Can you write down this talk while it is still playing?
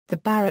The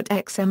Barrett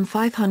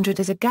XM500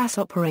 is a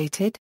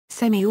gas-operated,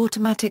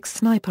 semi-automatic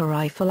sniper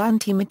rifle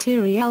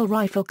anti-materiel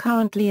rifle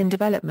currently in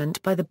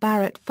development by the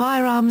Barrett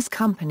Firearms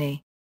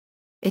Company.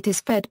 It is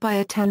fed by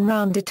a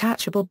 10-round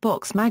detachable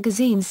box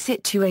magazine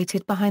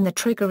situated behind the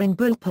trigger in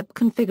bullpup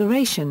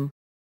configuration.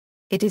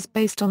 It is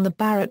based on the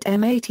Barrett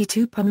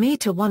M82 per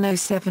meter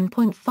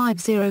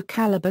 107.50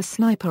 caliber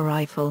sniper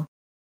rifle.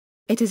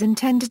 It is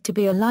intended to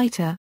be a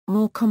lighter,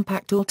 more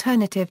compact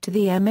alternative to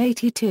the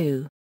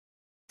M82.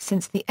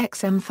 Since the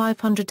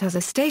XM500 has a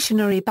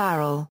stationary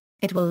barrel,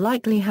 it will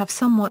likely have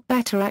somewhat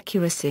better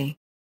accuracy.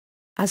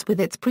 As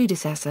with its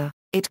predecessor,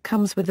 it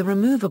comes with a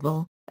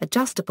removable,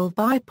 adjustable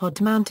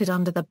bipod mounted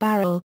under the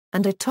barrel,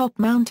 and a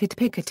top-mounted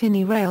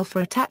Picatinny rail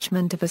for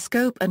attachment of a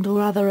scope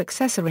and/or other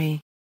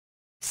accessory.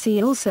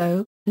 See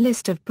also,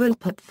 List of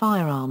bullpup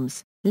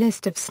firearms,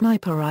 List of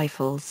sniper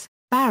rifles,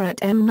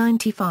 Barrett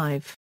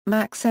M95,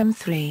 Max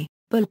M3,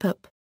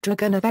 bullpup,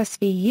 Dragunov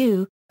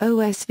SVU,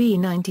 OSV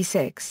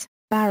 96,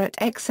 Barrett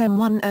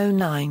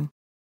XM109.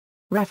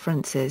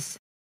 References.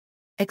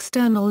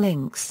 External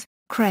links,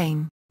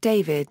 Crane,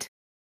 David.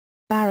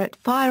 Barrett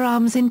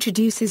Firearms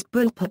introduces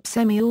bullpup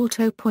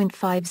semi-auto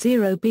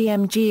 .50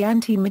 BMG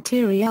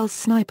anti-materiel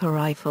sniper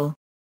rifle.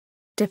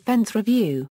 Defense Review.